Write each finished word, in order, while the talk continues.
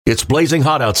It's blazing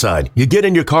hot outside. You get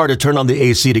in your car to turn on the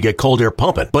AC to get cold air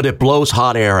pumping, but it blows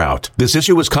hot air out. This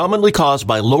issue is commonly caused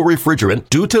by low refrigerant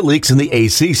due to leaks in the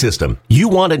AC system. You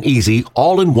want an easy,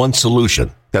 all-in-one solution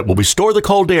that will restore the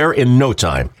cold air in no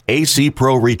time. AC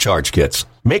Pro Recharge Kits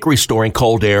make restoring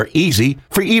cold air easy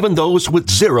for even those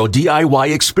with zero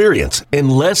DIY experience in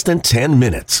less than 10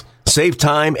 minutes. Save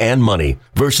time and money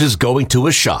versus going to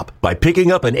a shop by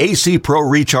picking up an AC Pro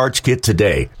Recharge Kit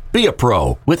today. Be a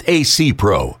pro with AC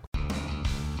Pro.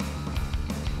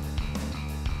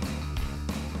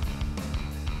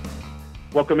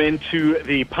 Welcome into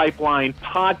the Pipeline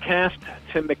Podcast.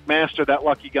 Tim McMaster, that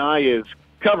lucky guy, is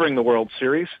covering the World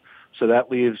Series. So that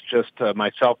leaves just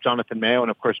myself, Jonathan Mayo,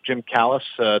 and, of course, Jim Callis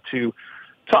to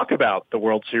talk about the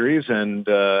World Series and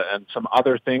some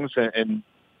other things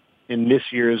in this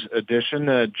year's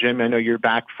edition. Jim, I know you're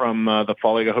back from the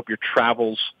Fall League. I hope your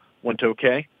travels went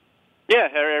okay. Yeah,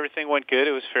 everything went good.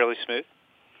 It was fairly smooth.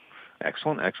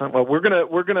 Excellent. Well,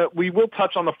 we will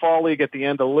touch on the Fall League at the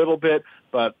end a little bit,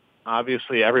 but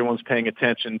obviously everyone's paying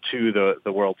attention to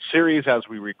the World Series as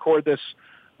we record this.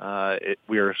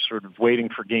 We are sort of waiting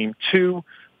for Game 2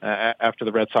 after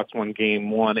the Red Sox won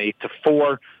Game 1,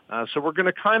 8-4. So we're going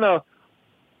to kind of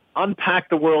unpack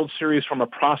the World Series from a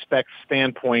prospect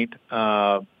standpoint,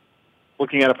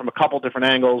 looking at it from a couple different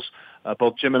angles.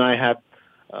 Both Jim and I have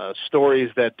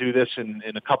stories that do this in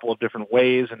a couple of different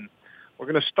ways, and we're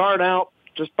going to start out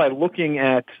just by looking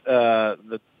at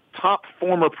the top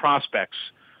former prospects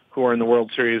who are in the World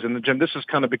Series. And Jim, this has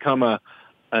kind of become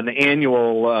an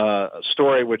annual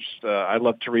story, which I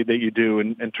love to read that you do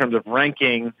in terms of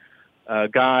ranking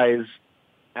guys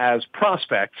as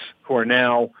prospects who are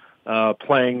now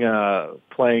playing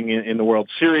in the World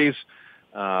Series.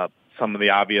 Some of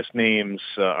the obvious names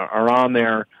are on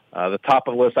there. The top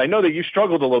of the list. I know that you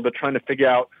struggled a little bit trying to figure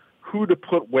out who to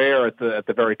put where at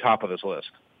the very top of this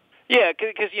list. Yeah,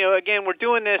 because again, we're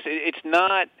doing this. It's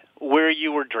not where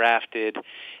you were drafted.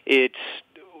 It's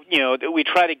we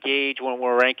try to gauge when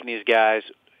we're ranking these guys,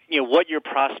 what your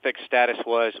prospect status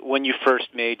was when you first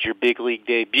made your big league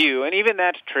debut, and even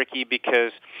that's tricky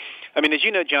because, as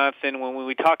you know, Jonathan, when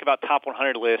we talk about top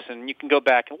 100 lists, and you can go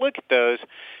back and look at those,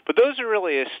 but those are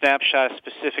really a snapshot, a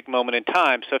specific moment in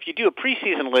time. So if you do a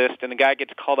preseason list and the guy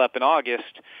gets called up in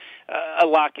August, a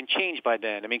lot can change by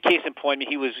then. Case in point,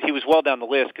 he was well down the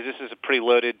list because this is a pretty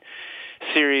loaded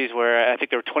series where I think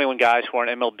there were 21 guys who are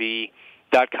on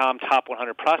MLB.com top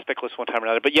 100 prospect list one time or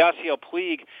another. But Yasiel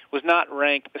Puig was not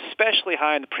ranked especially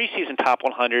high in the preseason top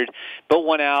 100, but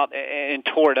went out and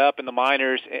tore it up in the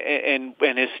minors. And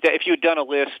if you had done a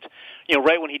list,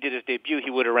 right when he did his debut, he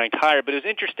would have ranked higher. But it was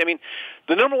interesting.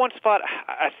 The number one spot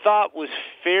I thought was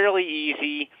fairly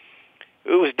easy.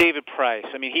 It was David Price.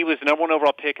 He was the number one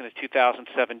overall pick in the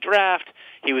 2007 draft.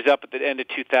 He was up at the end of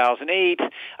 2008.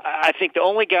 I think the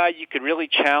only guy you could really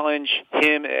challenge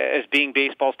him as being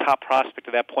baseball's top prospect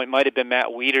at that point might have been Matt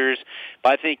Wieters.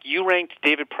 But I think you ranked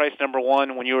David Price number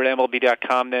one when you were at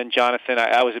MLB.com then, Jonathan.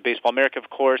 I was at Baseball America, of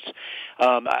course.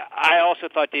 I also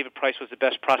thought David Price was the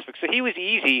best prospect. So he was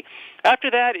easy.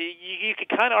 After that, you could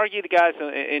kind of argue the guys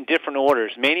in different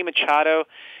orders. Manny Machado,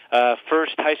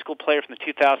 first high school player from the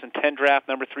 2010 draft,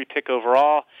 number 3 pick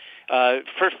overall.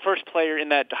 First player in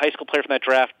that high school player from that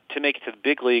draft to make it to the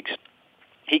big leagues.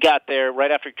 He got there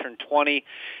right after he turned 20,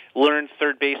 learned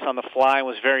third base on the fly, and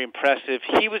was very impressive.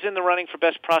 He was in the running for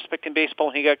best prospect in baseball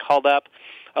when he got called up.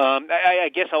 I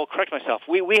guess I will correct myself.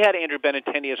 We had Andrew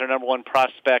Benintendi as our number one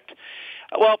prospect.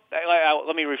 Well,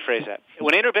 let me rephrase that.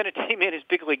 When Andrew Benintendi made his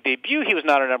big league debut, he was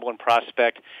not our number one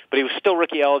prospect, but he was still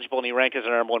rookie eligible, and he ranked as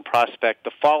our number one prospect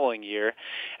the following year.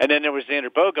 And then there was Xander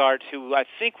Bogaerts, who I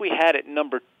think we had at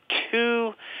number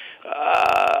 2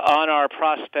 on our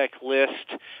prospect list.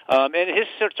 And his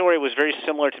story was very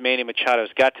similar to Manny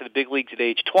Machado's. Got to the big leagues at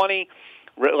age 20,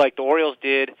 like the Orioles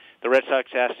did. The Red Sox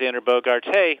asked Xander Bogaerts,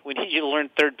 hey, we need you to learn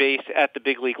third base at the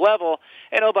big league level,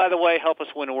 and oh, by the way, help us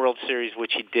win a World Series,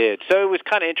 which he did. So it was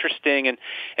kind of interesting, and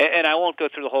I won't go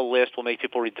through the whole list. We'll make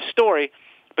people read the story.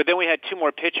 But then we had 2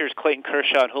 more pitchers, Clayton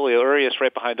Kershaw and Julio Urias,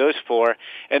 right behind those 4,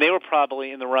 and they were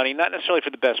probably in the running, not necessarily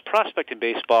for the best prospect in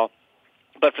baseball,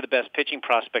 but for the best pitching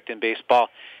prospect in baseball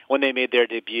when they made their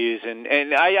debuts.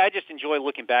 And I just enjoy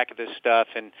looking back at this stuff.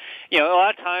 And, a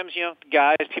lot of times,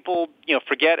 guys, people,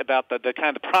 forget about the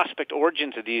kind of the prospect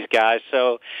origins of these guys.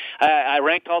 So I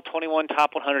ranked all 21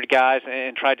 top 100 guys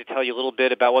and tried to tell you a little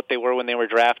bit about what they were when they were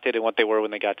drafted and what they were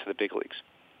when they got to the big leagues.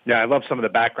 Yeah, I love some of the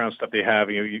background stuff they have.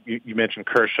 You mentioned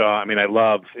Kershaw. I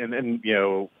love, and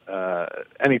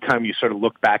anytime you sort of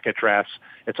look back at drafts,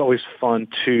 it's always fun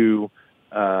to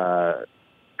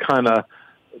kind of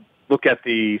look at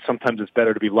sometimes it's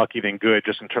better to be lucky than good,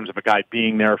 just in terms of a guy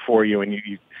being there for you. And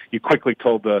you quickly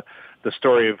told the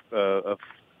story of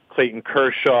Clayton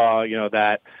Kershaw,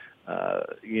 that,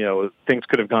 things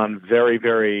could have gone very,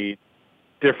 very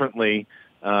differently.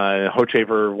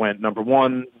 Hochevar went number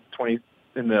 1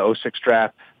 in the 06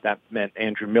 draft. That meant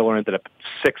Andrew Miller ended up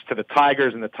 6 to the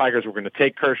Tigers, and the Tigers were going to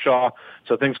take Kershaw.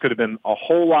 So things could have been a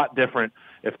whole lot different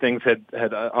if things had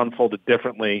unfolded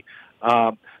differently.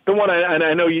 The one, and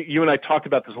I know you and I talked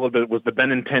about this a little bit, was the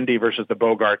Benintendi versus the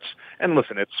Bogarts. And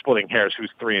listen, it's splitting hairs,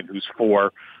 who's 3 and who's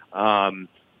 4.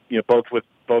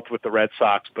 Both with the Red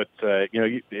Sox, but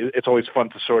it's always fun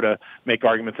to sort of make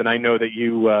arguments. And I know that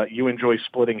you enjoy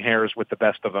splitting hairs with the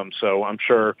best of them, so I'm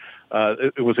sure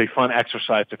it was a fun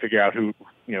exercise to figure out who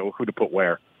to put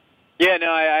where. Yeah,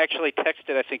 no, I actually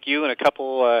texted, I think, you and a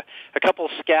couple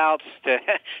scouts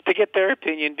to get their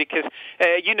opinion, because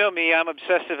you know me, I'm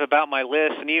obsessive about my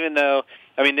list, and even though,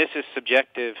 this is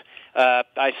subjective,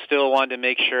 I still wanted to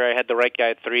make sure I had the right guy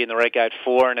at 3 and the right guy at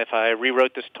 4, and if I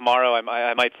rewrote this tomorrow,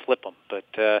 I might flip them. But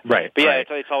right.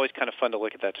 It's always kind of fun to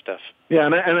look at that stuff. Yeah,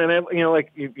 and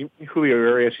like Julio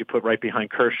Urias, you put right behind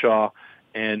Kershaw,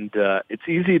 and it's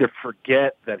easy to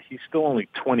forget that he's still only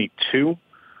 22.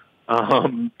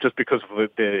 Just because of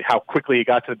how quickly he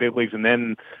got to the big leagues, and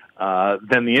then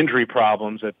the injury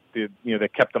problems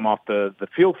that kept him off the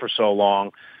field for so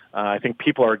long. I think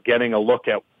people are getting a look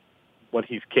at what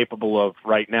he's capable of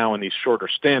right now in these shorter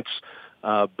stints,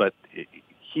 but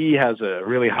he has a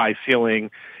really high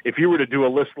ceiling. If you were to do a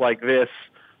list like this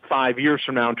 5 years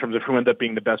from now in terms of who end up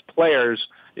being the best players,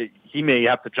 he may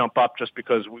have to jump up just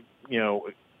because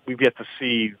we've yet to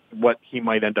see what he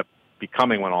might end up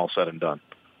becoming when all's said and done.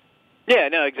 Yeah,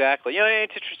 no, exactly.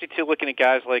 It's interesting too, looking at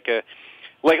guys like a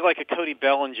Cody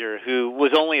Bellinger, who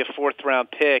was only a 4th round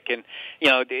pick, and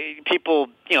people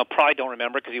probably don't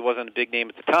remember because he wasn't a big name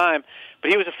at the time, but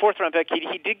he was a 4th round pick.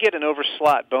 He did get an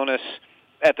overslot bonus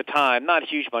at the time, not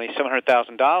huge money,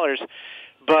 $700,000.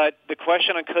 But the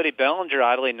question on Cody Bellinger,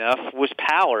 oddly enough, was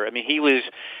power. He was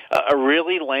a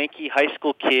really lanky high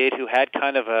school kid who had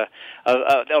kind of a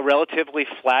relatively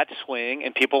flat swing,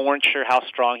 and people weren't sure how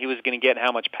strong he was going to get and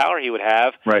how much power he would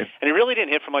have. Right. And he really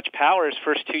didn't hit for much power his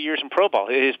first 2 years in pro ball.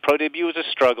 His pro debut was a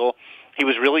struggle. He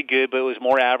was really good, but it was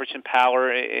more average in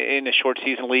power in the short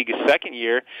season league his second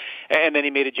year. And then he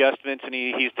made adjustments, and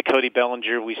he's the Cody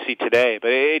Bellinger we see today.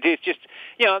 But it's just,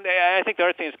 I think the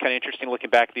other thing that's kind of interesting looking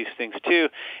back at these things, too,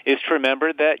 is to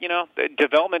remember that,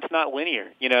 development's not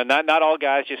linear. Not all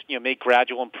guys just, make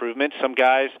gradual improvements. Some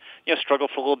guys, struggle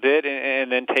for a little bit and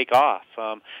then take off.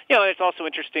 It's also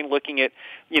interesting looking at,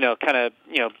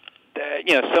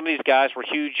 some of these guys were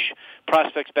huge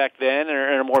prospects back then and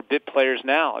are more bit players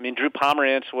now. Drew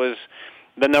Pomerantz was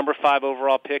the number 5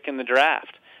 overall pick in the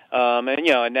draft. And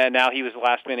now he was the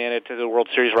last man added to the World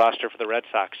Series roster for the Red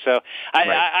Sox. So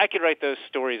I could write those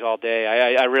stories all day.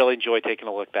 I really enjoy taking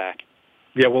a look back.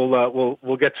 Yeah,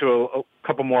 we'll get to a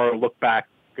couple more look back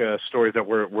stories that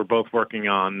we're both working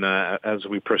on as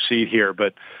we proceed here.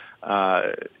 But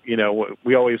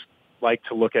we always like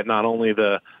to look at not only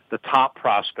the top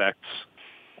prospects,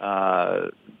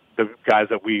 the guys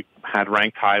that we had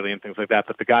ranked highly and things like that,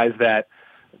 but the guys that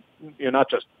not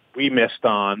just we missed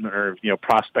on, or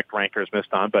prospect rankers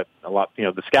missed on, but a lot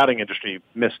the scouting industry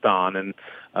missed on, and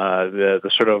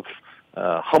the sort of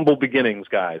humble beginnings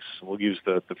guys. We'll use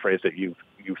the phrase that you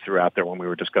threw out there when we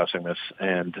were discussing this,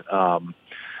 and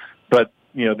but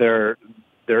there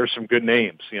are some good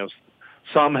names.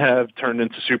 Some have turned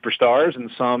into superstars, and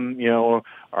some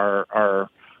are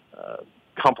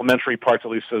complementary parts,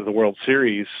 at least of the World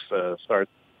Series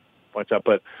points out.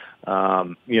 But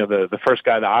the first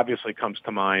guy that obviously comes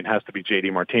to mind has to be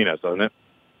J.D. Martinez, doesn't it?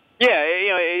 Yeah,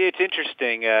 it's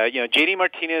interesting. J.D.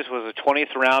 Martinez was a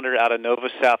 20th rounder out of Nova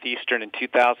Southeastern in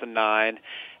 2009,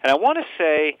 and I want to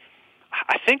say,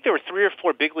 I think there were 3 or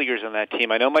 4 big leaguers on that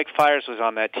team. I know Mike Fiers was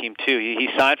on that team too. He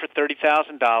signed for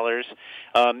 $30,000.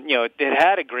 It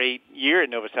had a great year at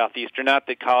Nova Southeastern. Not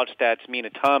that college stats mean a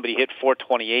ton, but he hit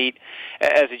 .428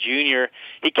 as a junior.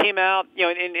 He came out,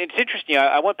 and it's interesting.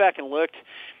 I went back and looked.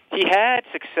 He had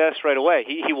success right away.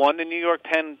 He won the New York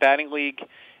Penn League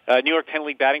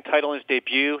batting title in his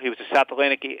debut. He was a South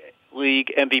Atlantic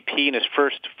League MVP in his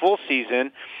first full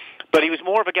season. But he was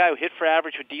more of a guy who hit for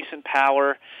average with decent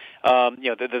power.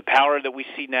 The power that we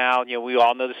see now, we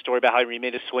all know the story about how he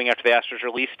remade his swing after the Astros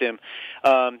released him.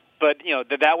 But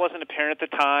that wasn't apparent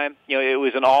at the time. It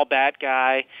was an all-bat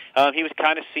guy. He was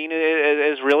kind of seen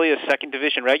as really a second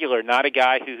division regular, not a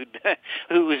guy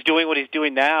who was doing what he's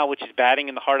doing now, which is batting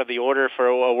in the heart of the order for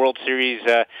a World Series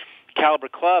caliber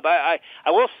club. I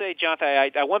will say, Jonathan,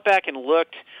 I went back and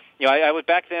looked. I was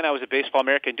back then. I was at Baseball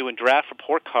America doing draft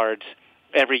report cards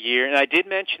every year, and I did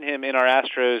mention him in our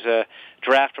Astros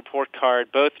draft report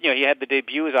card. Both, he had the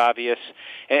debut as obvious,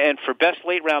 and for best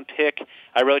late round pick,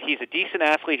 I wrote he's a decent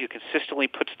athlete who consistently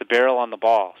puts the barrel on the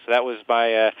ball. So that was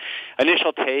my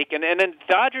initial take. And then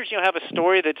Dodgers, have a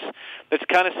story that's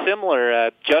kind of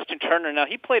similar. Justin Turner. Now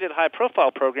he played at a high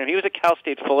profile program. He was at Cal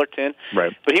State Fullerton,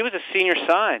 right? But he was a senior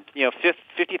signed.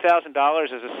 $50,000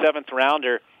 as a seventh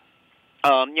rounder.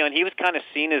 And he was kind of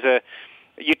seen as a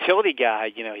utility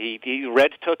guy.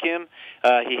 Reds took him.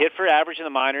 He hit for average in the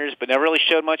minors, but never really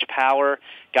showed much power.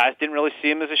 Guys didn't really see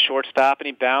him as a shortstop, and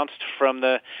he bounced from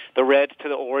the Reds to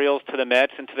the Orioles to the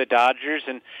Mets and to the Dodgers,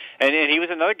 and he was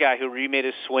another guy who remade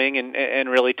his swing and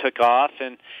really took off.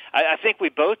 And I think we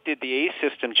both did the A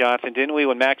system, Jonathan, didn't we,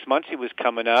 when Max Muncy was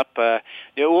coming up? What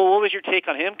was your take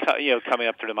on him coming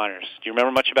up through the minors? Do you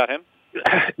remember much about him?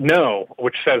 No,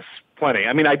 which says plenty.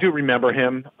 I mean, I do remember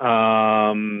him, as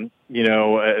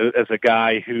a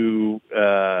guy who,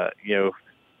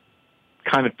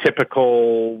 kind of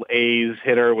typical A's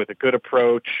hitter with a good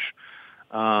approach,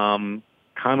 kind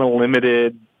of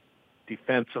limited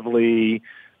defensively,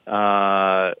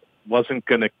 wasn't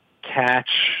going to catch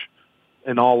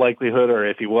in all likelihood, or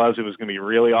if he was, it was going to be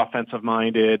really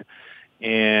offensive-minded,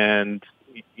 and,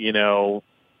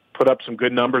 put up some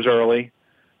good numbers early.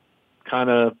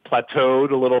 Kind of plateaued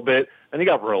a little bit, and he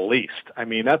got released. I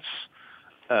mean, that's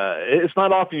it's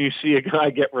not often you see a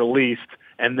guy get released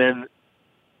and then,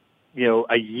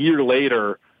 a year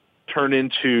later turn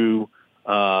into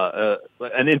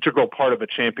an integral part of a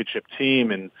championship team.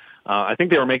 And I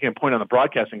think they were making a point on the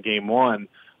broadcast in Game 1,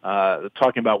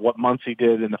 talking about what Muncy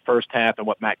did in the first half and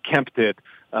what Matt Kemp did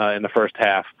in the first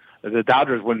half. The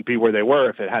Dodgers wouldn't be where they were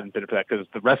if it hadn't been for that, because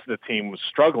the rest of the team was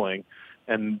struggling,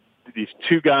 and these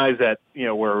two guys that,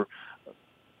 were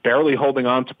barely holding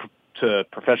on to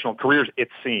professional careers, it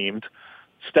seemed,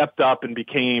 stepped up and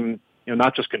became,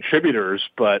 not just contributors,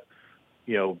 but,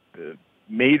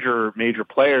 major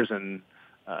players. And,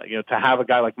 to have a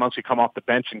guy like Muncy come off the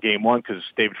bench in Game 1 because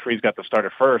David Freese got the start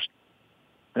at first,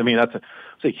 I mean, it's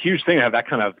a huge thing to have that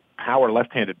kind of power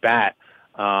left-handed bat.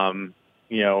 But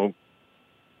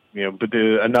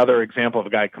another example of a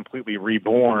guy completely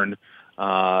reborn,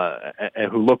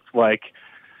 who looked like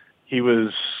he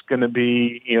was going to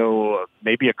be,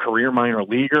 maybe a career minor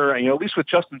leaguer. And, at least with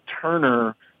Justin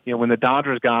Turner, when the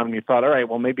Dodgers got him, you thought, all right,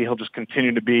 well, maybe he'll just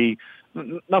continue to be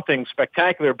nothing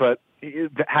spectacular, but he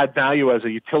had value as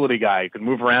a utility guy. He could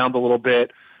move around a little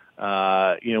bit.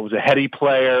 Was a heady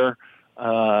player,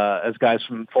 as guys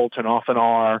from Fulton often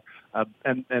are.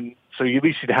 And so at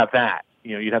least you'd have that.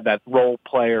 You'd have that role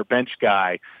player, bench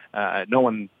guy. No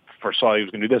one foresaw he was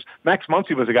going to do this. Max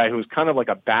Muncy was a guy who was kind of like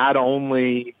a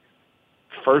bat-only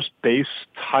first base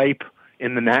type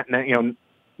in the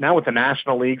now with the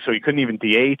National League, so he couldn't even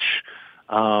DH.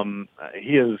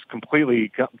 He has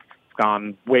completely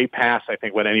gone way past, I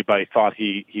think, what anybody thought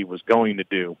he was going to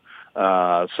do.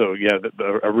 A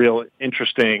real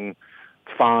interesting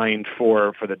find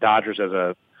for the Dodgers as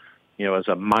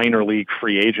a minor league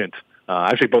free agent.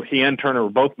 Actually, both he and Turner were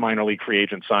both minor league free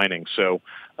agent signings. So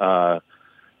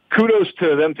kudos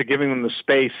to them to giving them the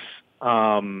space,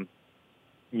 to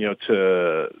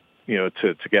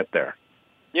get there.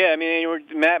 Yeah, I mean,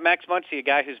 Max Muncy, a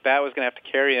guy whose bat was going to have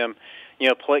to carry him,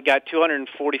 got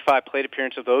 245 plate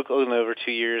appearances with Oakland over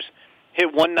 2 years, hit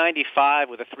 195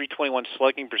 with a 321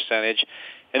 slugging percentage,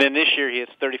 and then this year he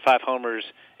hits 35 homers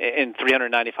and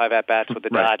 395 at-bats with the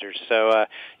Dodgers. So,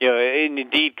 and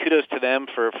indeed, kudos to them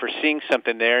for seeing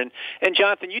something there. And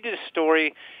Jonathan, you did a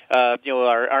story,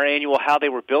 our annual How They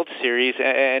Were Built series,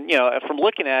 and from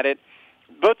looking at it,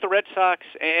 both the Red Sox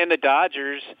and the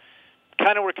Dodgers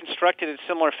kind of were constructed in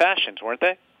similar fashions, weren't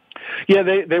they? Yeah,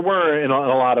 they were in a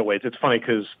lot of ways. It's funny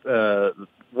because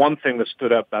one thing that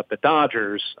stood up about the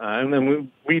Dodgers, and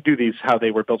then we do these How They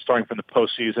Were Built starting from the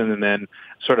postseason and then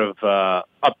sort of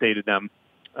updated them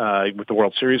with the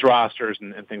World Series rosters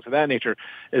and things of that nature,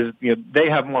 is they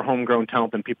have more homegrown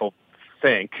talent than people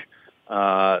think,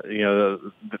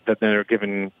 that they're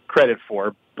given credit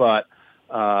for. But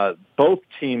both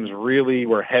teams really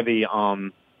were heavy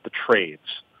on the trades.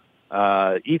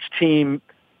 Each team,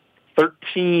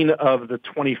 13 of the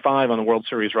 25 on the World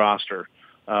Series roster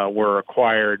were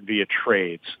acquired via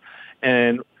trades.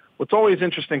 And what's always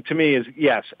interesting to me is,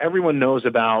 yes, everyone knows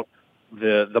about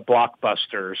the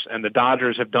blockbusters, and the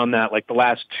Dodgers have done that like the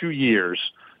last 2 years.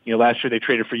 Last year they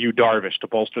traded for Yu Darvish to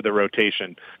bolster their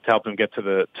rotation to help them get to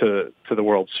the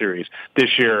World Series.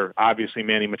 This year, obviously,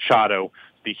 Manny Machado,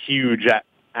 the huge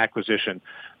acquisition.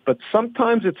 But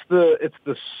sometimes it's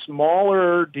the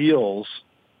smaller deals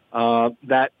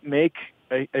that make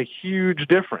a huge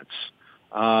difference.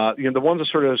 The ones that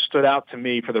sort of stood out to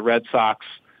me for the Red Sox,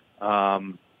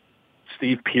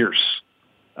 Steve Pearce.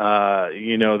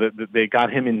 They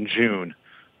got him in June,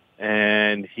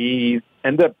 and he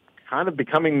ended up kind of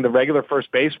becoming the regular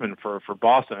first baseman for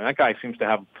Boston. And that guy seems to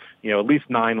have, at least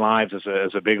 9 lives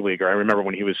as a big leaguer. I remember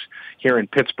when he was here in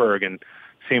Pittsburgh and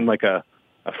seemed like a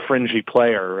fringy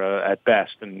player at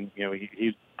best, and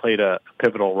he played a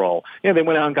pivotal role. They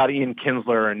went out and got Ian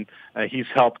Kinsler, and he's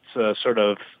helped sort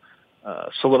of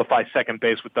solidify second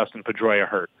base with Dustin Pedroia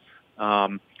hurt.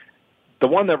 The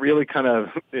one that really kind of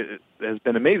has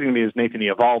been amazing to me is Nathan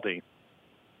Eovaldi,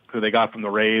 who they got from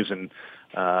the Rays, and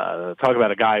talk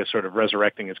about a guy who's sort of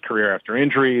resurrecting his career after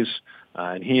injuries.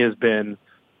 And he has been,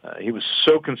 he was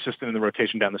so consistent in the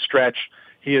rotation down the stretch.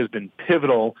 He has been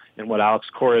pivotal in what Alex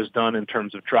Cora has done in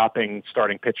terms of dropping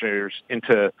starting pitchers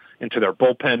into their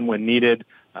bullpen when needed,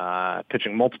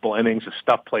 pitching multiple innings. His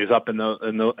stuff plays up in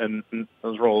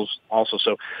those roles also.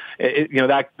 So,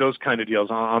 those kind of deals.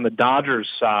 On the Dodgers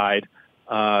side,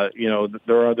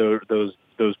 there are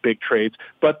those big trades,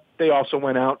 but they also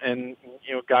went out and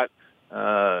got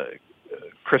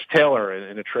Chris Taylor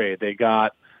in a trade. They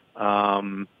got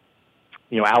Alex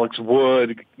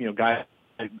Wood, guy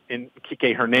in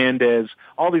Kike Hernandez.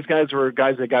 All these guys were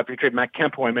guys they got for trade. Matt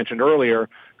Kemp, who I mentioned earlier,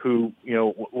 who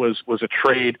was a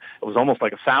trade. It was almost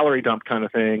like a salary dump kind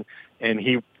of thing, and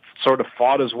he sort of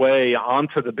fought his way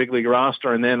onto the big league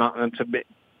roster, and then onto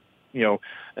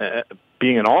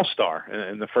being an all-star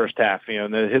in the first half.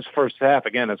 His first half,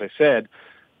 again, as I said,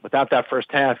 without that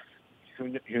first half,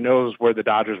 who knows where the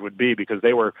Dodgers would be, because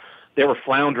they were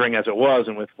floundering as it was,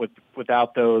 and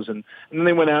without those, and then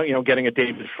they went out, getting a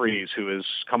David Freese, who has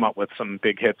come up with some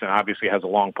big hits and obviously has a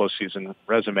long postseason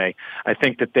resume. I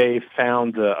think that they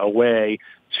found a way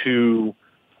to,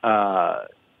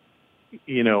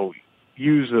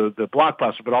 use the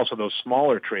blockbuster, but also those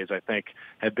smaller trades. I think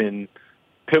have been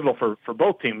pivotal for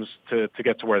both teams to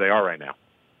get to where they are right now.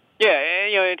 Yeah,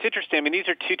 and, it's interesting. I mean, these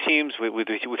are two teams with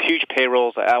huge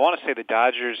payrolls. I want to say the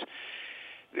Dodgers,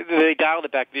 they dialed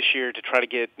it back this year to try to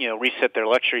get, reset their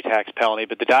luxury tax penalty.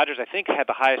 But the Dodgers, I think, had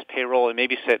the highest payroll and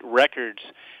maybe set records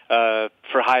for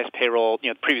highest payroll,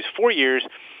 the previous 4 years.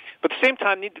 But at the same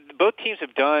time, both teams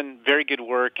have done very good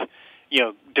work,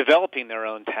 developing their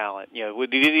own talent.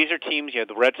 These are teams,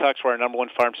 the Red Sox were our number one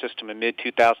farm system in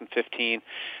mid-2015.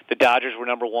 The Dodgers were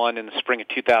number one in the spring of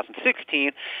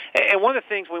 2016. And one of the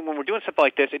things when we're doing something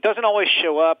like this, it doesn't always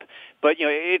show up, but,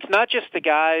 it's not just the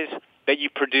guys that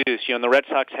you produce. And the Red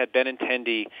Sox had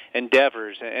Benintendi and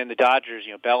Devers, and the Dodgers,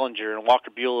 Bellinger and Walker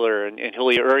Buehler and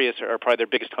Julio Urias are probably their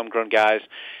biggest homegrown guys.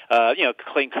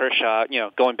 Clayton Kershaw,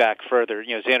 going back further,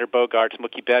 Xander Bogaerts,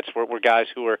 Mookie Betts were guys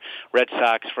who were Red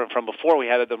Sox from before we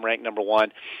had them ranked number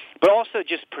one. But also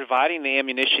just providing the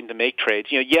ammunition to make trades.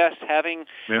 Yes, having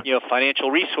financial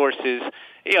resources.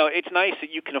 It's nice that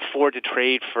you can afford to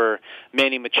trade for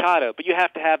Manny Machado, but you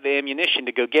have to have the ammunition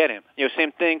to go get him.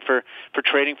 Same thing for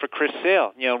trading for Chris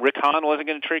Sale. Rick Hahn wasn't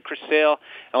going to trade Chris Sale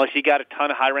unless he got a ton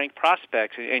of high-ranked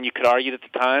prospects, and you could argue at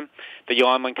the time that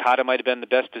Yoan Moncada might have been the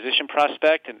best position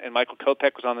prospect, and Michael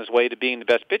Kopech was on his way to being the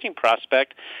best pitching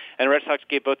prospect, and the Red Sox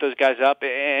gave both those guys up,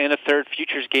 and a third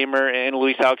futures gamer in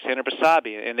Luis Alexander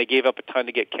Basabe, and they gave up a ton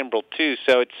to get Kimbrel too.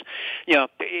 So it's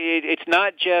it's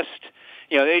not just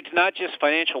it's not just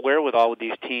financial wherewithal with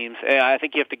these teams. I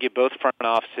think you have to give both front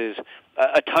offices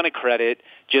a ton of credit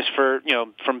just for,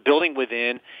 from building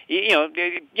within.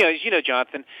 As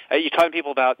Jonathan, you're talking to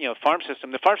people about, farm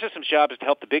system. The farm system's job is to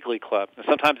help the big league club. And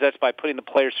sometimes that's by putting the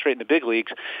players straight in the big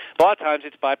leagues. A lot of times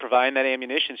it's by providing that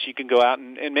ammunition so you can go out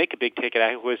and make a big ticket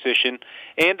acquisition.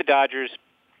 And the Dodgers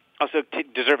also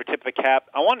deserve a tip of the cap.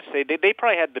 I want to say they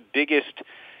probably had the biggest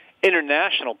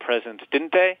international presence,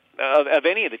 didn't they, of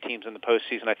any of the teams in the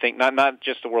postseason? I think not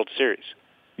just the World Series.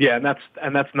 Yeah, and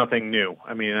that's nothing new.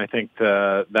 I mean, I think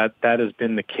that has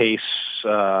been the case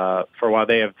for a while.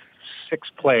 They have 6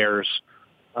 players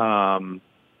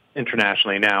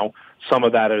internationally now. Some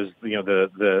of that is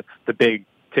the big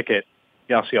ticket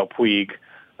Yasiel Puig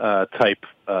type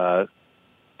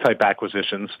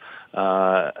acquisitions,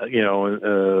 but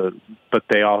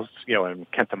they also, and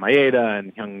Kenta Maeda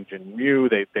and Hyunjin Ryu,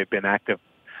 they've been active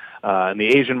in the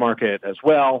Asian market as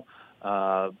well.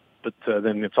 But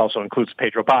then it also includes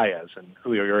Pedro Baez and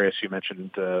Julio Urias. You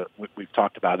mentioned we've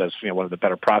talked about as one of the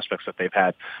better prospects that they've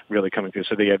had really coming through.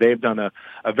 So they've done a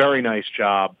very nice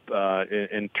job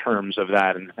in terms of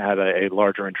that, and had a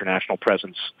larger international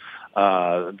presence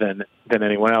than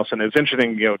anyone else. And it's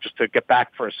interesting, just to get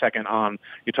back for a second on,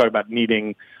 you talk about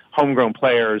needing homegrown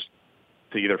players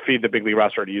to either feed the big league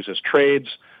roster or to use as trades.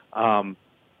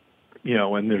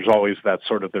 and there's always that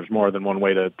sort of, there's more than one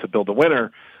way to build a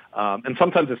winner. And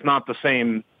sometimes it's not the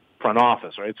same front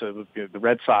office, right? So the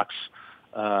Red Sox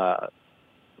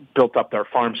built up their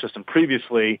farm system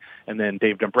previously, and then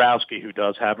Dave Dombrowski, who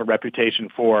does have a reputation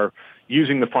for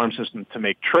using the farm system to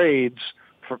make trades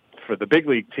for the big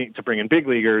league team, to bring in big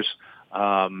leaguers,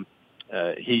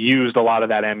 he used a lot of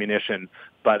that ammunition,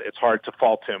 but it's hard to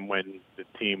fault him when the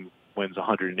team wins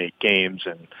 108 games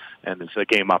and it's a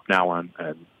game up now on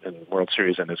in World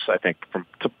Series, and it's, I think,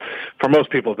 for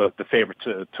most people, the favorite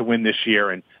to win this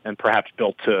year and perhaps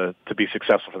built to be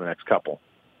successful for the next couple.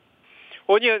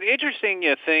 Well, the interesting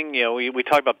thing, we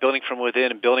talk about building from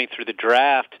within and building through the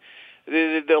draft.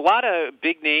 A lot of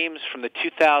big names from the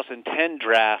 2010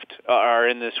 draft are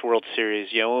in this World Series.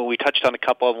 We touched on a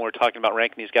couple of them. We're talking about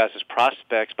ranking these guys as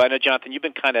prospects. But I know, Jonathan, you've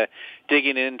been kind of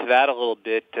digging into that a little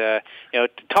bit.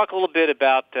 Talk a little bit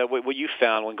about what you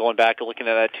found when going back and looking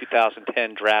at that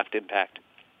 2010 draft impact.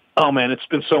 Oh, man, it's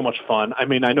been so much fun. I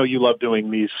mean, I know you love doing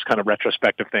these kind of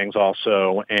retrospective things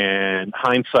also, and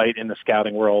hindsight in the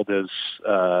scouting world is,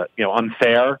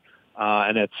 unfair,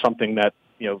 and it's something that,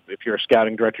 if you're a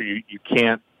scouting director, you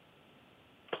can't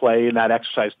play in that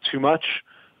exercise too much.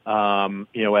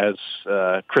 As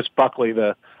Chris Buckley,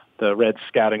 the Reds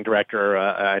scouting director,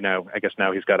 I guess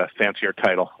now he's got a fancier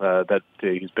title that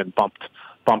he's been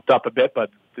bumped up a bit, but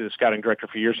the scouting director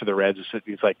for years for the Reds,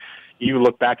 he's like, you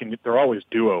look back and there are always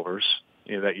do-overs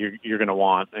that you're going to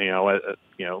want.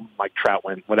 Mike Trout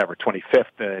went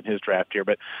 25th in his draft year,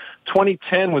 but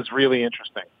 2010 was really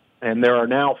interesting, and there are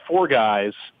now 4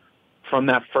 guys from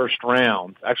that first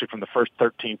round, actually from the first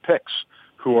 13 picks,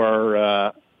 who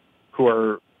are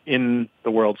in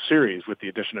the World Series with the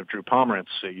addition of Drew Pomeranz.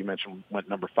 You mentioned went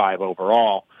number 5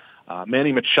 overall.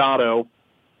 Manny Machado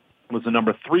was the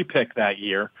number 3 pick that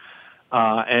year,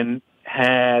 and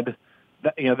had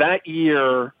that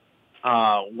year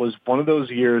was one of those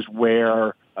years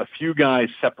where a few guys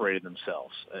separated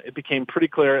themselves. It became pretty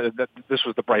clear that this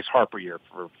was the Bryce Harper year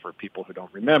for people who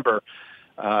don't remember.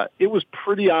 It was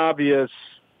pretty obvious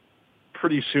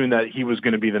pretty soon that he was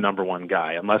going to be the number 1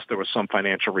 guy, unless there was some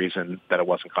financial reason that it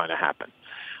wasn't going to happen.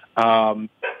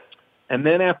 And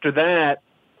then after that,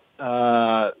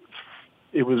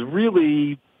 it was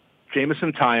really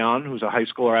Jameson Taillon, who's a high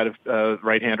schooler out of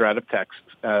right-hander out of Texas,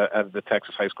 out of the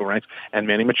Texas high school ranks, and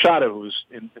Manny Machado, who's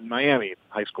in Miami,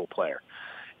 high school player.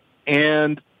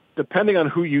 And depending on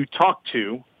who you talk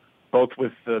to, both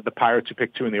with the Pirates who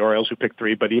picked 2 and the Orioles who picked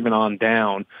 3, but even on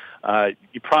down,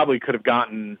 you probably could have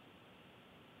gotten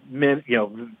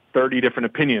 30 different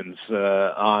opinions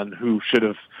on who should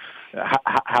have,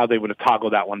 how they would have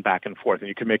toggled that one back and forth, and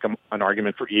you could make an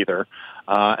argument for either.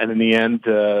 And in the end,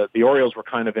 the Orioles were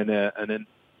kind of in an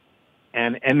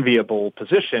enviable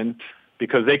position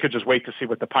because they could just wait to see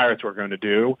what the Pirates were going to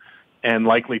do and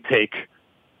likely take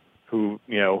who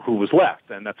was left,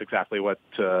 and that's exactly what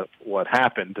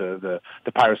happened. The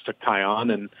Pirates took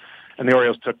Taillon, and the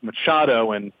Orioles took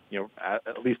Machado, and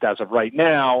at least as of right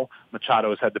now, Machado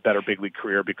has had the better big league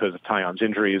career because of Taillon's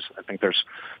injuries. I think there's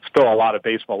still a lot of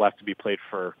baseball left to be played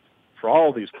for all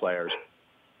of these players.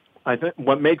 I think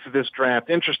what makes this draft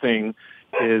interesting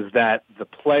is that the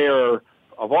player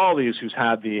of all these who's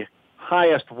had the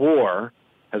highest WAR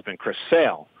has been Chris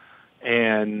Sale.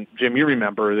 And Jim, you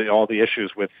remember all the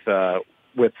issues with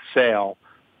Sale,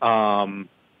 arm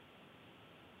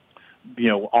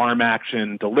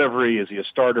action, delivery. Is he a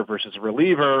starter versus a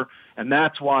reliever? And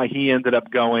that's why he ended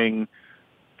up going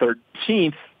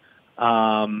 13th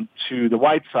to the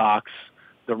White Sox.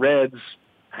 The Reds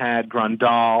had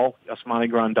Grandal,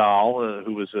 Yasmani Grandal,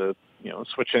 who was a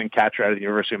switch hitting catcher out of the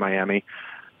University of Miami,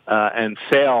 and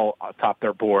Sale topped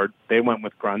their board. They went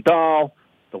with Grandal.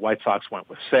 The White Sox went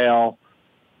with Sale.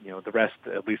 The rest,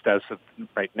 at least as of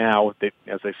right now,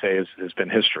 as they say, has been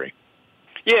history.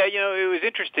 Yeah, it was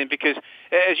interesting because,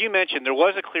 as you mentioned, there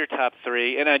was a clear top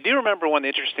 3, and I do remember one of the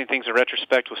interesting things in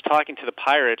retrospect was talking to the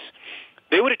Pirates.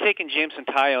 They would have taken Jameson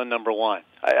Taillon number 1.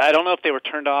 I don't know if they were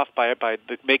turned off by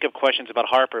the make-up questions about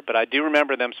Harper, but I do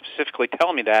remember them specifically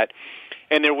telling me that.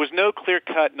 And there was no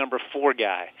clear-cut number 4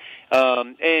 guy.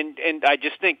 And I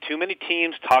just think too many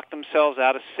teams talked themselves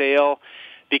out of Sale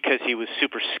because he was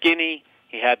super skinny.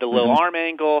 He had the low arm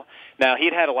angle. Now,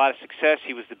 he'd had a lot of success.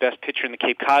 He was the best pitcher in the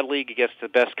Cape Cod League against the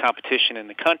best competition in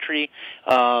the country.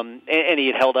 And he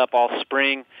had held up all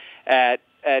spring at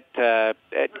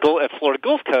Florida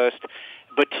Gulf Coast.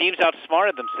 But teams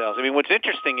outsmarted themselves. I mean, what's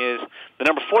interesting is the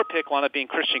number 4 pick wound up being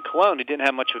Christian Colon, who didn't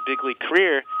have much of a big league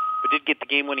career, but did get the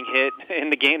game-winning hit in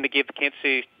the game that gave the Kansas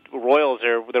City Royals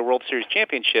their World Series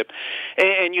championship.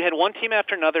 And you had one team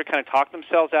after another kind of talk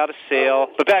themselves out of Sale.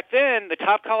 But back then, the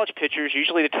top college pitchers,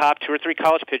 usually the top 2 or 3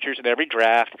 college pitchers in every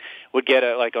draft, would get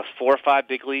a 4 or 5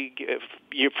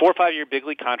 year big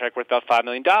league contract worth about $5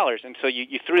 million. And so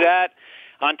you threw that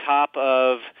on top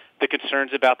of the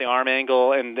concerns about the arm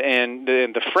angle and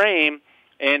the frame,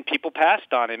 and people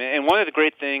passed on him. And one of the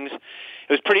great things,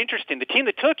 it was pretty interesting. The team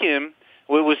that took him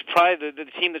was probably the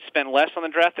team that spent less on the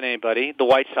draft than anybody, the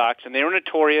White Sox, and they were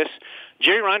notorious.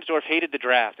 Jerry Reinsdorf hated the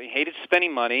draft. He hated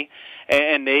spending money,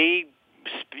 and they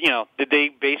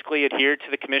basically adhered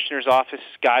to the commissioner's office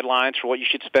guidelines for what you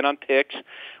should spend on picks,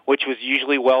 which was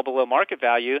usually well below market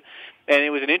value. And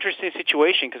it was an interesting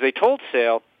situation because they told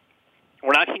Sale,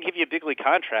 we're not going to give you a big league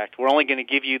contract. We're only going to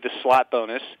give you the slot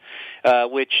bonus,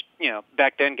 which,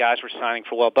 back then guys were signing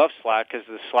for well above slot because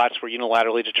the slots were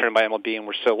unilaterally determined by MLB and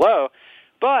were so low.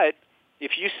 But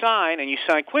if you sign, and you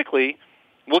sign quickly,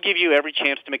 we'll give you every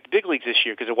chance to make the big leagues this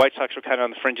year because the White Sox were kind of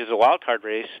on the fringes of the wild card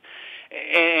race.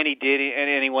 And he did,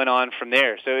 and he went on from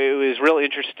there. So it was real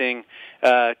interesting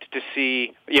to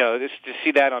see, to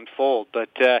see that unfold. But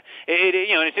and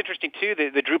it's interesting too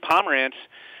that the Drew Pomerantz,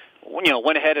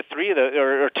 went ahead of 2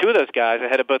 of those guys,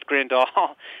 ahead of both Grandal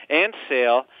and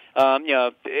Sale.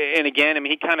 And again,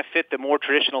 he kind of fit the more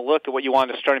traditional look of what you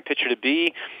wanted a starting pitcher to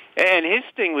be. And his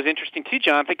thing was interesting too,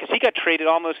 Jonathan, because he got traded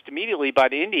almost immediately by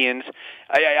the Indians.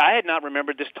 I had not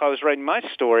remembered this until I was writing my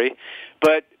story,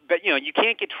 but you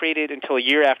can't get traded until a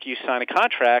year after you sign a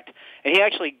contract. And he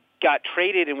actually got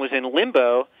traded and was in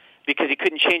limbo because he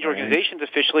couldn't change organizations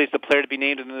officially as the player to be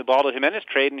named in the Ubaldo Jimenez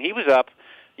trade, and he was up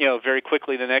very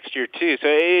quickly the next year too. So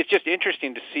it's just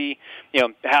interesting to see,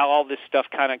 how all this stuff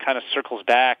kind of circles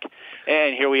back.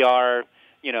 And here we are,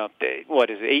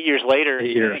 8 years later,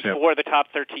 8 years, and 4 of the top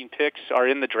 13 picks are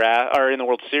in the draft, are in the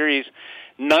World Series.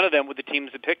 None of them with the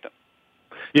teams that picked them.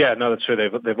 Yeah, no, that's true.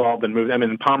 They've all been moved.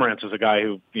 Pomerantz is a guy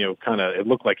who, it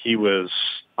looked like he was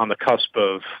on the cusp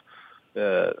of,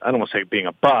 I don't want to say being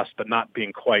a bust, but not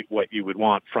being quite what you would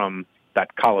want from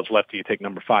that college lefty you take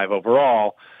number 5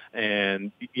 overall.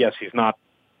 And yes, he's not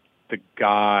the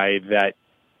guy that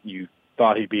you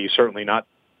thought he'd be, certainly not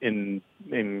in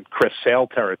Chris Sale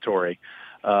territory.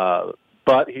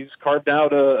 But he's carved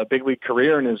out a big league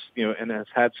career and has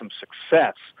had some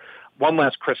success. One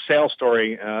last Chris Sale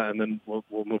story, and then we'll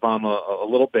move on a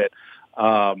little bit.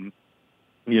 It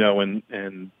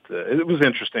was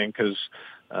interesting because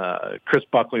Chris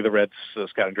Buckley, the Reds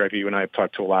scouting director, you and I have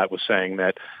talked to a lot, was saying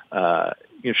that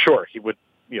sure, he would.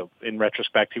 In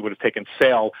retrospect, he would have taken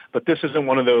Sale, but this isn't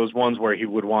one of those ones where he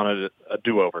would want a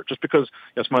do-over. Just because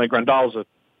Yasmani Grandal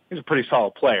he's a pretty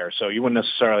solid player, so you wouldn't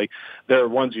necessarily. There are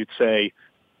ones you'd say,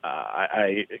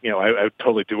 I would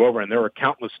totally do over, and there were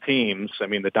countless teams. The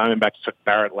Diamondbacks took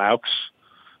Barrett Laux,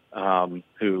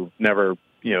 who never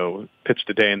pitched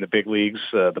a day in the big leagues.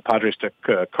 The Padres took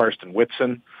Karsten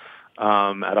Whitson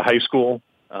out of high school.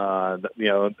 Matt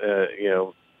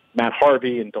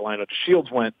Harvey and Delino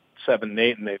DeShields went 7 and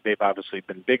 8, and they've obviously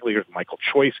been big leaguers. Michael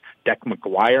Choice, Deck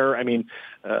McGuire.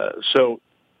 So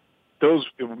those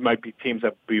might be teams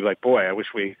that would be like, boy, I wish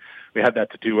we had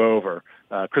that to do over.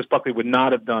 Chris Buckley would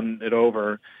not have done it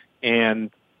over,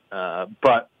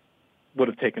 but would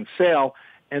have taken Sale.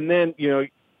 And then you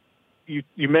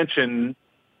mentioned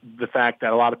the fact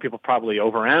that a lot of people probably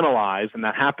overanalyze, and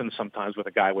that happens sometimes with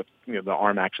a guy with the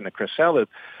arm action that Chris Sale is.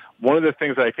 One of the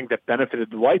things that I think that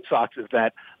benefited the White Sox is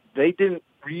that they didn't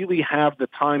really have the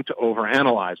time to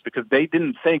overanalyze because they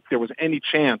didn't think there was any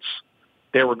chance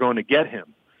they were going to get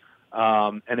him.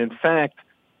 And in fact,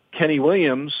 Kenny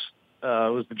Williams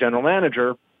was the general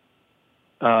manager,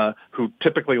 who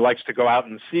typically likes to go out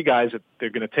and see guys that they're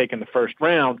going to take in the first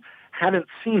round, hadn't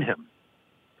seen him.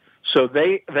 So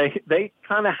they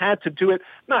kind of had to do it,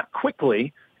 not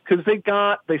quickly, because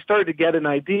they started to get an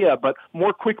idea, but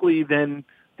more quickly than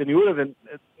you would have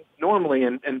normally.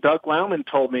 And Doug Lauman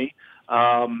told me,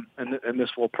 and this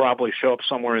will probably show up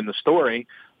somewhere in the story,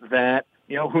 that,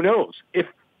 who knows, if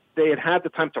they had the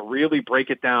time to really break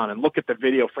it down and look at the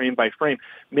video frame by frame,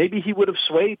 maybe he would have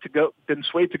been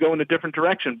swayed to go in a different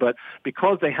direction. But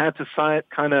because they had to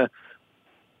kind of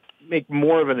make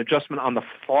more of an adjustment on the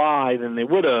fly than they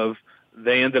would have,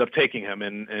 they ended up taking him,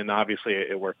 and obviously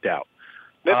it worked out.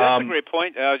 That's a great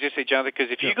point. I was just say, Jonathan,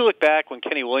 because if you look back when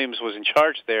Kenny Williams was in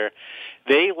charge there,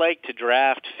 they liked to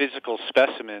draft physical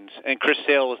specimens, and Chris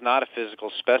Sale was not a physical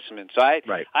specimen. So I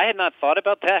had not thought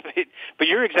about that, but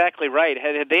you're exactly right.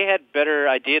 Had they had better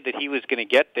idea that he was going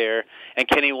to get there, and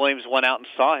Kenny Williams went out and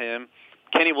saw him,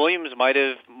 Kenny Williams might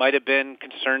have been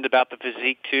concerned about the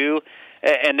physique too,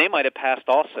 and they might have passed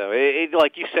also.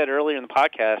 Like you said earlier in the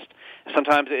podcast,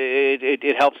 sometimes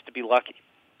it helps to be lucky.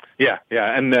 Yeah,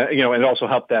 and it also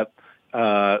helped that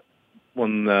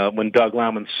when Doug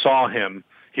Laumann saw him,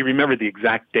 he remembered the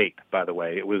exact date. By the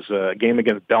way, it was a game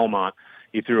against Belmont.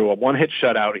 He threw a one-hit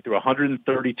shutout. He threw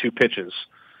 132 pitches,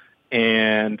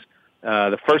 and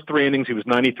the first 3 innings he was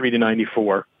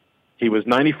 93-94. He was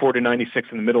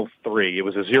 94-96 in the middle 3. It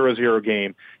was a 0-0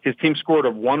 game. His team scored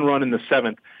a 1 run in the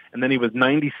 7th, and then he was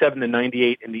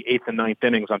 97-98 in the 8th and 9th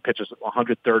innings on pitches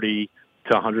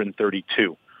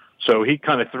 130-132. So he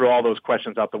kind of threw all those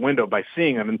questions out the window by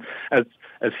seeing him. And as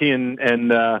he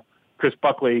and Chris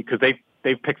Buckley, because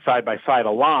they've picked side by side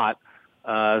a lot,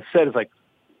 said it's like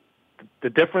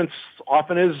the difference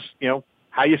often is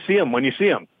how you see him when you see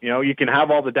him. You can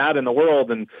have all the data in the world,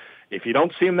 and if you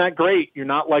don't see him that great, you're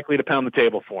not likely to pound the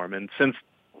table for him. And since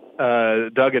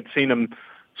Doug had seen him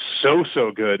so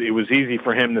good, it was easy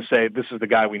for him to say, this is the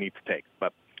guy we need to take.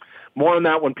 But more on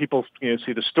that when people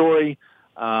see the story.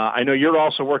 I know you're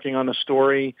also working on a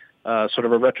story, sort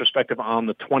of a retrospective on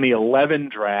the 2011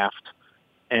 draft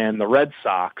and the Red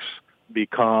Sox,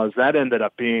 because that ended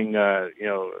up being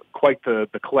quite the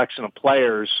collection of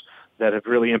players that have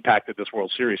really impacted this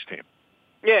World Series team.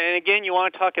 Yeah, and again, you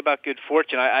want to talk about good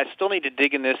fortune. I still need to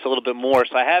dig in this a little bit more,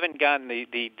 so I haven't gotten the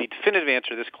definitive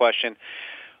answer to this question.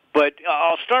 But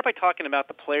I'll start by talking about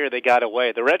the player they got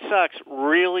away. The Red Sox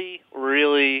really,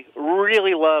 really,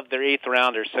 really loved their 8th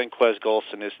rounder, Senquez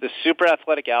Golson, this super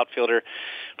athletic outfielder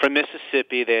from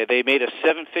Mississippi. They made a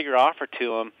 7-figure offer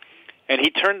to him, and he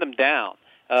turned them down.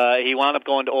 He wound up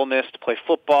going to Ole Miss to play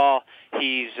football.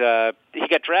 He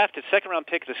got drafted 2nd-round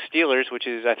pick of the Steelers, which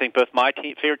is, I think, both my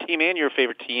favorite team and your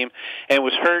favorite team, and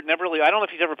was hurt. I don't know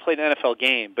if he's ever played an NFL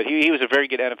game, but he was a very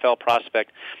good NFL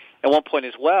prospect at one point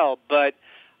as well. But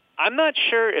I'm not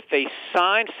sure if they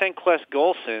signed Senquez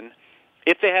Golson,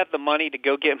 if they have the money to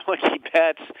go get Mookie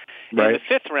Betts in the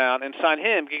 5th round and sign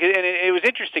him. And it was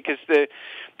interesting because the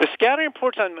scouting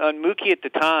reports on Mookie at the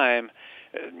time,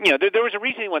 there was a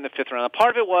reason he went in the 5th round.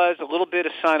 Part of it was a little bit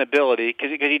of signability because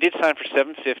he did sign for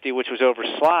 $750, which was over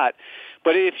slot.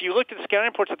 But if you looked at the scouting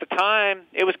reports at the time,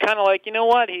 it was kind of like, you know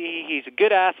what, he's a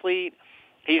good athlete.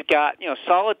 He's got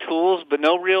solid tools, but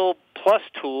no real plus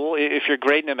tool if you're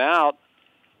grading him out.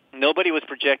 Nobody was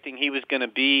projecting he was going to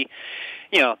be,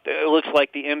 it looks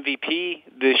like the MVP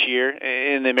this year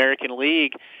in the American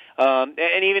League.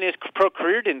 And even his pro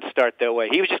career didn't start that way.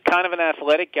 He was just kind of an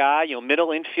athletic guy, middle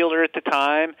infielder at the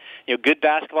time, good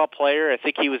basketball player. I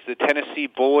think he was the Tennessee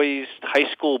boys high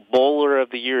school bowler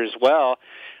of the year as well.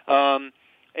 And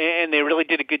they really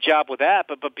did a good job with that.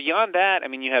 But beyond that, I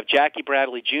mean, you have Jackie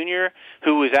Bradley Jr.,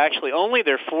 who was actually only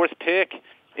their 4th pick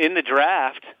in the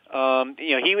draft.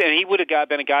 He would have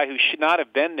been a guy who should not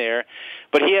have been there,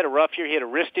 but he had a rough year. He had a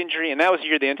wrist injury, and that was the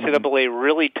year the NCAA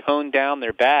really toned down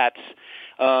their bats.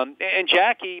 And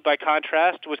Jackie, by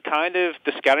contrast, was kind of,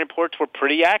 the scouting reports were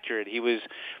pretty accurate. He was,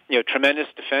 tremendous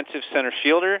defensive center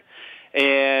fielder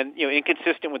and,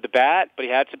 inconsistent with the bat, but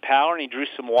he had some power and he drew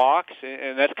some walks,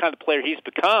 and that's kind of the player he's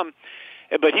become.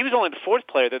 But he was only the 4th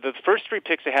player. The first 3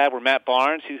 picks they had were Matt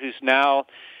Barnes, who's now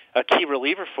a key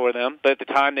reliever for them, but at the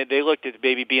time they looked at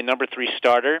maybe be a number 3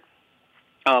 starter.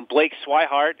 Blake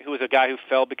Swihart, who was a guy who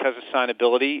fell because of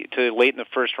signability to late in the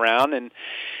 1st round. And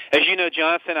as you know,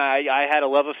 Jonathan, I had a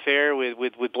love affair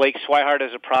with Blake Swihart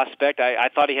as a prospect. I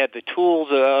thought he had the tools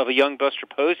of a young Buster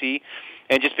Posey,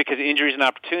 and just because of injuries and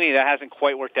opportunity, that hasn't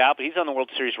quite worked out, but he's on the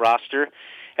World Series roster.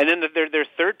 And then their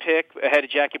 3rd pick ahead of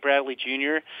Jackie Bradley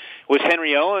Jr. was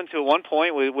Henry Owens, who at one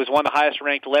point was one of the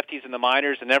highest-ranked lefties in the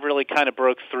minors and never really kind of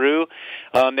broke through.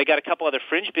 They got a couple other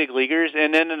fringe big leaguers.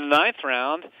 And then in the 9th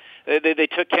round, they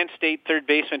took Kent State 3rd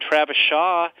baseman Travis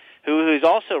Shaw, who's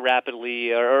also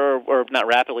rapidly, or not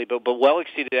rapidly, but well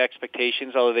exceeded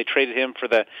expectations, although they traded him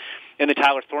in the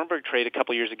Tyler Thornburg trade a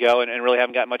couple years ago and really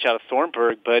haven't got much out of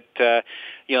Thornburg. But,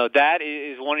 that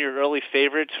is one of your early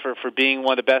favorites for being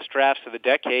one of the best drafts of the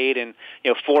decade. And,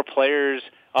 4 players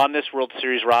on this World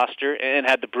Series roster, and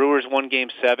had the Brewers won Game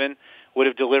 7, would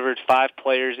have delivered 5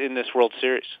 players in this World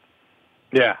Series.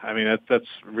 Yeah, I mean, that's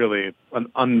really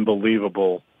an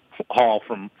unbelievable haul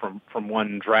from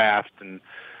one draft. And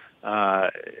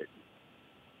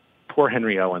poor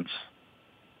Henry Owens.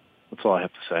 That's all I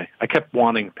have to say. I kept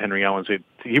wanting Henry Owens.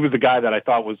 He was the guy that I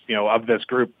thought was, of this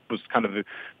group, was kind of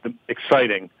the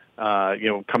exciting,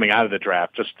 coming out of the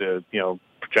draft, just a,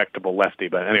 projectable lefty.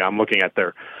 But anyway, I'm looking at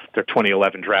their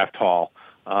 2011 draft haul,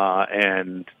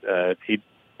 and he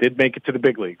did make it to the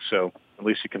big leagues. So at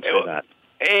least you can say that.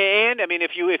 And I mean,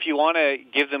 if you want to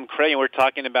give them credit, we're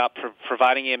talking about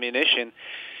providing ammunition.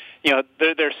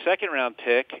 their second-round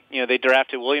pick, they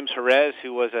drafted Williams Jerez,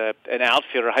 who was an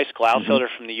outfielder, a high school outfielder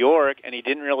from New York, and he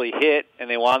didn't really hit, and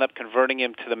they wound up converting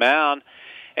him to the mound,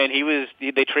 and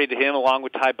they traded him along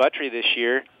with Ty Buttrey this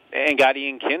year and got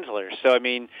Ian Kinsler. So, I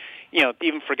mean,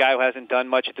 even for a guy who hasn't done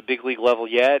much at the big league level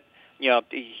yet,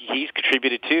 he's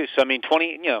contributed too. So, I mean,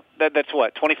 that's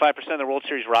what, 25% of the World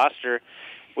Series roster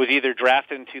was either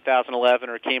drafted in 2011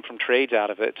 or came from trades out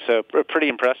of it. So, pretty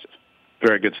impressive.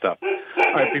 Very good stuff.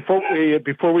 All right,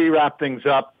 before we wrap things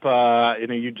up,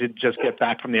 you did just get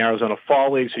back from the Arizona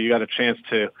Fall League, so you got a chance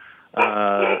to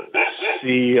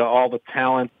see all the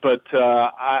talent. But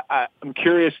I'm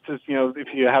curious to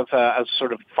if you have as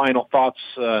sort of final thoughts,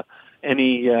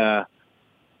 any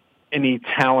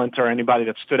talent or anybody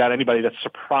that stood out, anybody that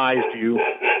surprised you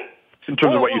in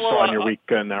terms of what you saw in your week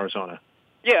in Arizona.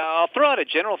 Yeah, I'll throw out a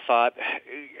general thought.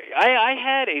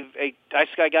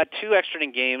 I got 2 extra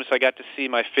inning games, so I got to see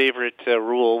my favorite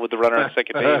rule with the runner on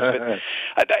second base.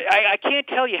 But I can't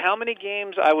tell you how many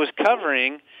games I was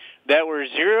covering that were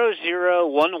 0-0,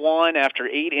 1-1 after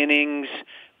 8 innings,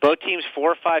 both teams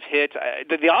 4 or 5 hits.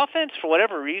 The offense, for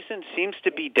whatever reason, seems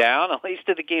to be down, at least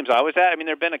at the games I was at. I mean,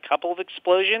 there have been a couple of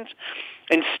explosions,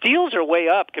 and steals are way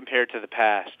up compared to the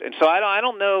past. And so I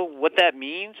don't know what that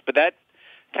means, but that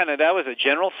was a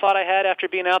general thought I had after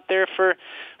being out there for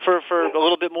a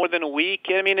little bit more than a week.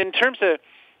 I mean, in terms of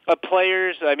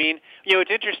players, I mean, it's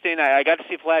interesting. I got to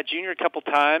see Vlad Jr. a couple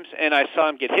times, and I saw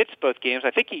him get hits both games.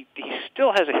 I think he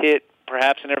still has a hit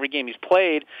perhaps in every game he's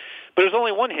played, but it was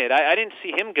only 1 hit. I didn't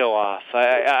see him go off.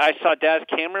 I saw Daz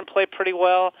Cameron play pretty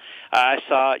well. I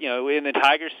saw, in the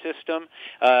Tigers system.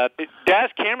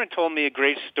 Daz Cameron told me a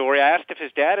great story. I asked if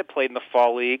his dad had played in the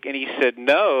Fall League, and he said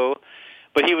no,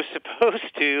 but he was supposed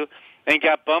to, and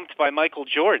got bumped by Michael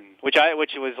Jordan, which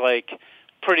was like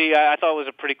pretty. I thought was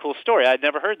a pretty cool story. I'd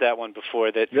never heard that one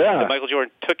before. That Michael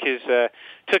Jordan took his spot.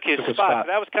 So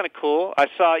that was kind of cool. I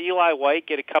saw Eli White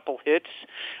get a couple hits.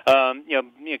 Kind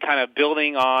of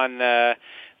building on the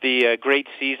great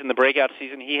season, the breakout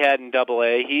season he had in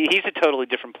Double-A. He's a totally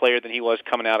different player than he was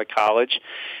coming out of college.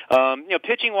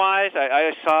 Pitching wise,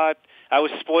 I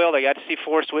was spoiled. I got to see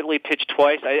Forrest Whitley pitch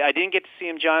twice. I didn't get to see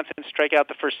him Johnson strike out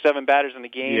the first 7 batters in the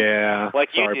game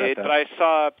like you did, but I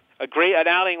saw an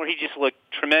outing where he just looked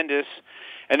tremendous.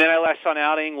 And then I saw an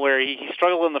outing where he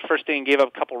struggled in the first inning, gave up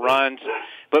a couple runs,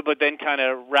 but then kind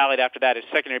of rallied after that. His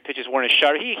secondary pitches weren't as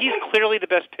sharp. He's clearly the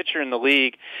best pitcher in the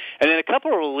league. And then a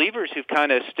couple of relievers who've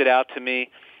kind of stood out to me,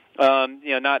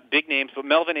 not big names, but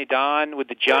Melvin Adon with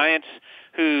the Giants,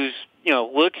 who's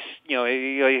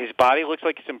his body looks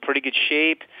like it's in pretty good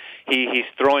shape. He's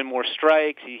throwing more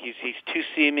strikes. He's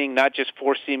 2-seaming, not just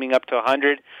 4-seaming up to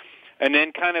 100. And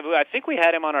then I think we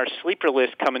had him on our sleeper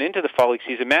list coming into the Fall League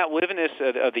season. Matt Livenis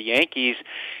of the Yankees,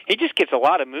 he just gets a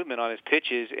lot of movement on his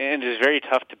pitches and is very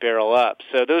tough to barrel up.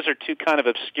 So those are 2 kind of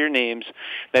obscure names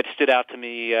that stood out to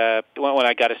me when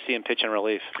I got to see him pitch in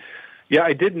relief. Yeah,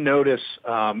 I did notice,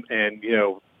 I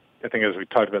think as we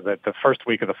talked about that, the first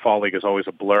week of the Fall League is always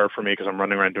a blur for me because I'm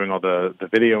running around doing all the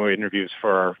video interviews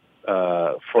for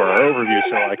our overview.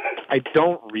 So I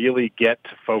don't really get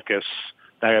to focus.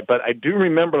 But I do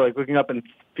remember looking up and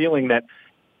feeling that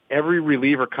every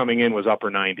reliever coming in was upper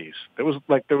 90s.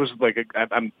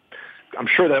 I'm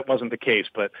sure that wasn't the case,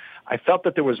 but I felt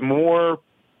that there was more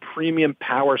premium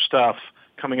power stuff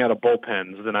coming out of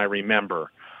bullpens than I remember.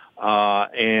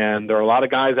 And there are a lot of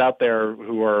guys out there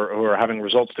who are having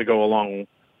results to go along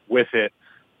with it.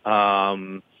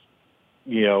 The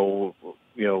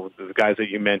guys that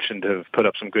you mentioned have put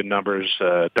up some good numbers.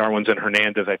 Darwinzon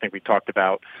Hernandez, I think we talked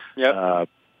about. Yep.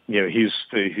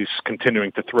 He's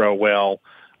continuing to throw well.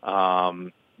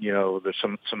 There's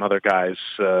some other guys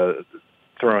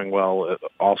throwing well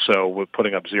also with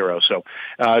putting up 0. So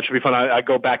it should be fun. I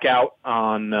go back out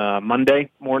on Monday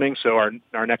morning, so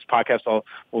our next podcast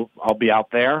I'll be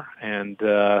out there, and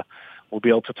we'll be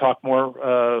able to talk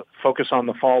more, focus on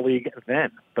the Fall League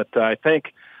then. But I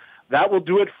think that will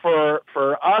do it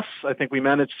for us. I think we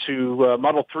managed to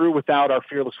muddle through without our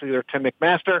fearless leader, Tim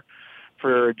McMaster.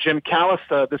 For Jim Callis,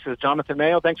 this is Jonathan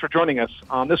Mayo. Thanks for joining us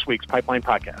on this week's Pipeline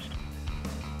Podcast.